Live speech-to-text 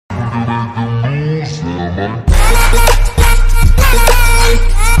Alright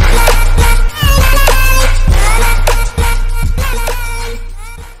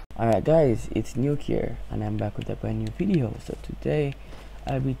guys, it's Nuke here and I'm back with a brand new video. So today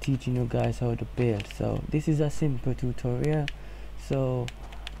I'll be teaching you guys how to build. So this is a simple tutorial, so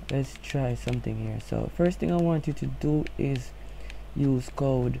let's try something here. So first thing I want you to do is use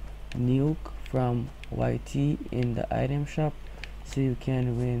code Nuke from YT in the item shop so you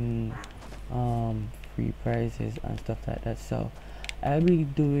can win free prizes and stuff like that. So I'll be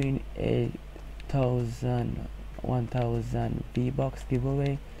doing a 1000 V-Bucks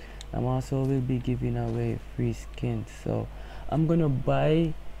giveaway. I'm also will be giving away free skins, so I'm gonna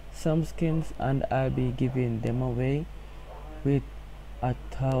buy some skins and I'll be giving them away with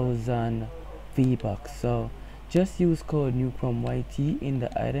 1000 V-Bucks. So just use code Nuke from YT in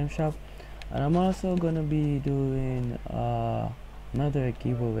the item shop, and I'm also gonna be doing another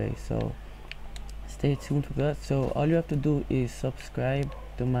giveaway, so stay tuned for that. So all you have to do is subscribe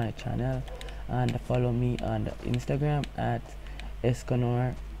to my channel and follow me on Instagram at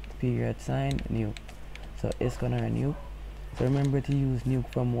Escanor _Nuke. So Escanor Nuke. So remember to use Nuke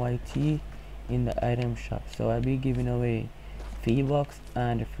from YT in the item shop. So I'll be giving away V-Bucks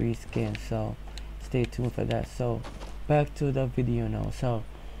and free skins, so stay tuned for that. So back to the video now. So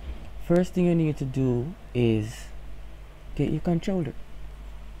first thing you need to do is get your controller.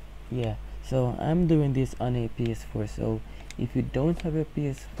 Yeah, so I'm doing this on a PS4, so if you don't have a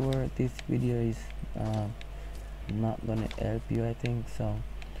PS4, this video is not gonna help you, I think. So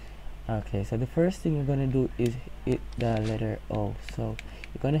okay, so the first thing you're gonna do is hit the letter O. So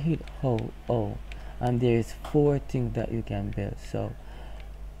you're gonna hit O, and there's 4 things that you can build. So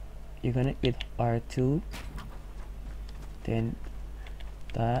you're gonna hit R2, then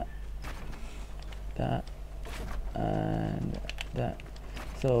that, and that.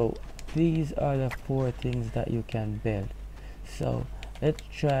 So these are the 4 things that you can build. So let's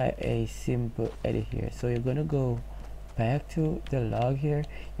try a simple edit here. So you're gonna go back to the log here,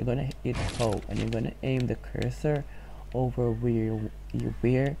 you're gonna hit O, and you're gonna aim the cursor over where you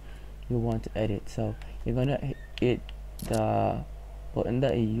want to edit. So you're gonna hit the button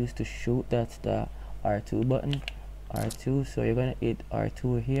that you used to shoot, that's the R2 button, R2. So you're gonna hit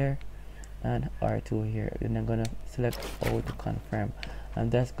R2 here and R2 here, and I'm gonna select O to confirm,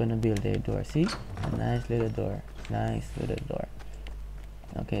 and that's gonna build a door. See, a nice little door, nice little door.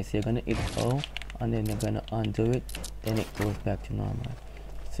 Okay, so you're gonna hit O, and then you're gonna undo it, then it goes back to normal.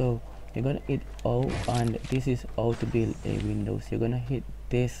 So you're gonna hit O, and this is how to build a window. So you're gonna hit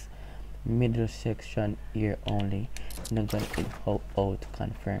this middle section here only, and I'm gonna hit O to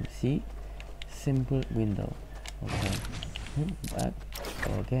confirm. See, simple window. Okay, back.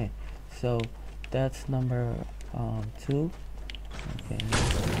 Okay, so that's number 2.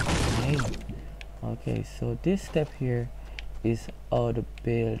 Okay, so this step here is how to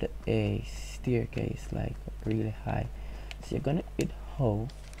build a staircase, like really high. So you're gonna hit O,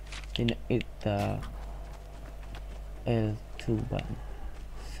 then hit the L2 button.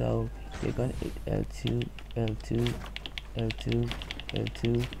 So you're gonna hit L2, L2, L2,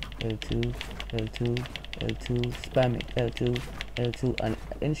 L2, L2, L2, L2, spam it, L2, L2, and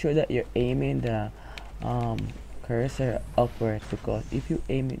ensure that you're aiming the cursor upwards, because if you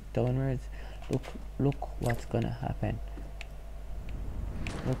aim it downwards, look what's gonna happen.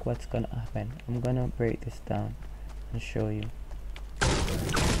 Look what's gonna happen. I'm gonna break this down and show you.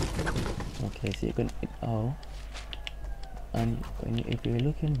 Okay, so you're gonna hit O, and if you're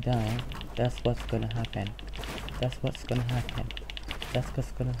looking down, that's what's gonna happen. That's what's gonna happen. That's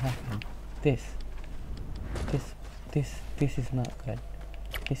what's gonna happen. This is not good.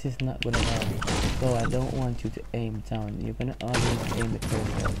 This is not gonna help. So I don't want you to aim down. You're gonna always aim the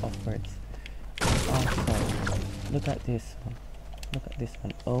cursor upwards. Also, look at this one. Look at this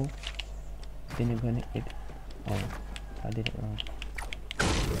one. O, then you're gonna hit O. I did it wrong.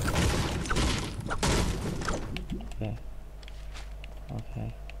 Okay.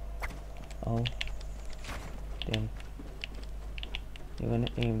 Okay. O. Then you're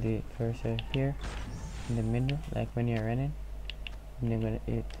gonna aim the cursor here in the middle, like when you're running, and you're gonna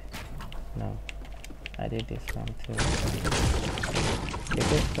hit. No, I did this wrong too. You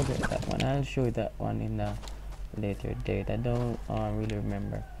can forget that one. I'll show you that one in a later date. I don't really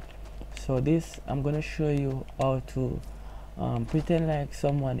remember. So this, I'm gonna show you how to pretend like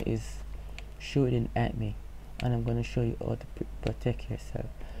someone is shooting at me, and I'm gonna show you how to protect yourself.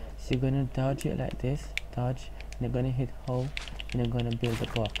 So you're gonna dodge it like this, dodge, and you're gonna hit hold, and you're gonna build the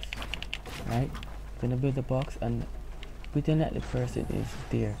box. Right? You're gonna build the box and pretend that the person is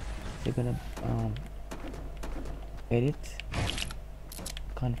there. So you're gonna edit,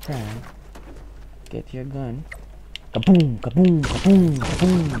 confirm. Get your gun. Kaboom, kaboom, kaboom,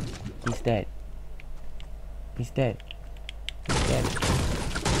 kaboom. He's dead. He's dead. He's dead.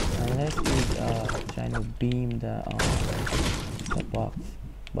 Unless he's trying to beam the box,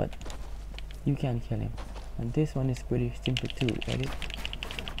 but you can kill him. And this one is pretty simple too. Ready?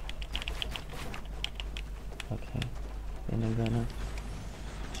 Okay. Then I'm gonna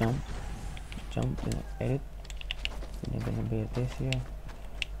jump, then edit. Then you're gonna build this here.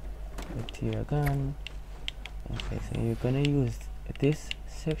 With your gun. Okay, so you're gonna use this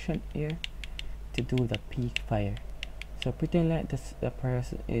section here to do the peak fire. So pretend like the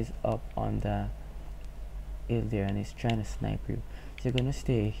person is up on the hill there and is trying to snipe you. So you're gonna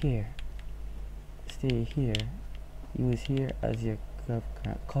stay here, use here as your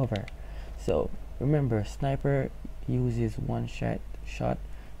cover. So remember, sniper uses one shot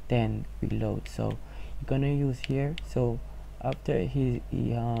then reload. So you're gonna use here. So after he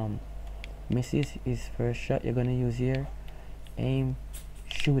misses his first shot, you're gonna use here, aim,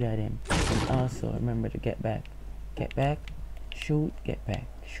 shoot at him, and also remember to get back, shoot, get back,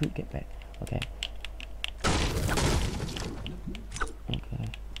 shoot, get back. Okay.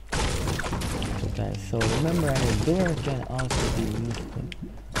 Okay, so remember, the door can also be useful.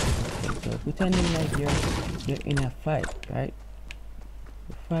 Okay, so pretending like you're in a fight, right?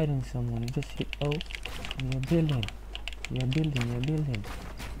 You're fighting someone, you just hit O and you're building.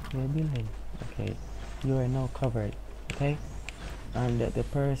 Okay, you are now covered. Okay, and the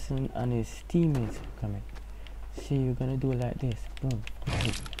person and his teammates are coming. See, you're gonna do it like this. Boom.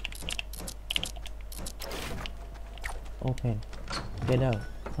 Okay. Open. Get out.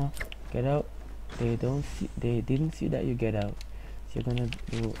 Huh? Get out. They didn't see that you get out. So you're gonna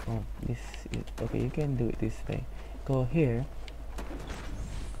do this is, okay, you can do it this way. Go here.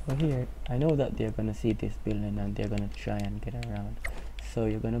 I know that they're gonna see this building and they're gonna try and get around. So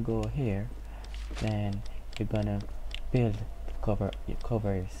you're gonna go here, then you're gonna build cover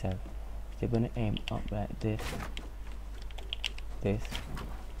yourself. So you're gonna aim up like this,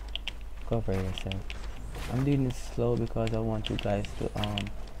 cover yourself. I'm doing it slow because I want you guys to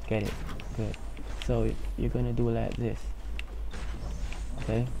get it good. So you're gonna do like this,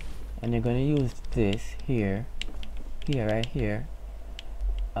 okay, and you're gonna use this here, right here,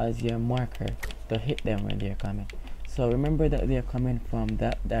 as your marker to hit them when they're coming. So remember that they're coming from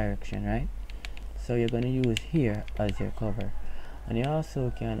that direction, right? So you're gonna use here as your cover, and you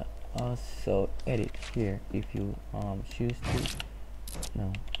also can edit here if you choose to.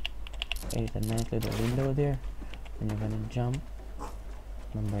 No, edit a nice little window there, and you're gonna jump.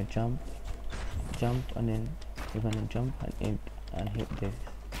 Remember, jump, and then you're gonna jump and hit this,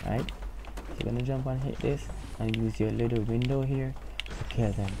 right? So you're gonna jump and hit this and use your little window here to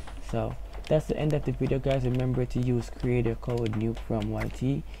kill them. So that's the end of the video, guys. Remember to use creator code NUKE from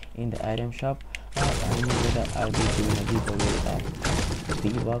YT in the item shop. And remember that I'll be doing a giveaway of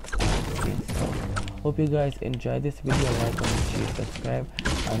V-Bucks and skins. So hope you guys enjoyed this video. Like, comment, share, subscribe,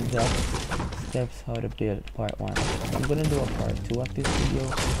 and that's steps how to build part 1. I'm gonna do a part 2 of this video,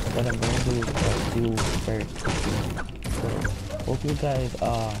 but I'm gonna do part 2 first. So hope you guys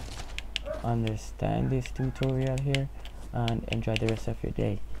understand this tutorial here and enjoy the rest of your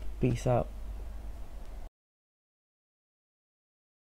day. Peace out.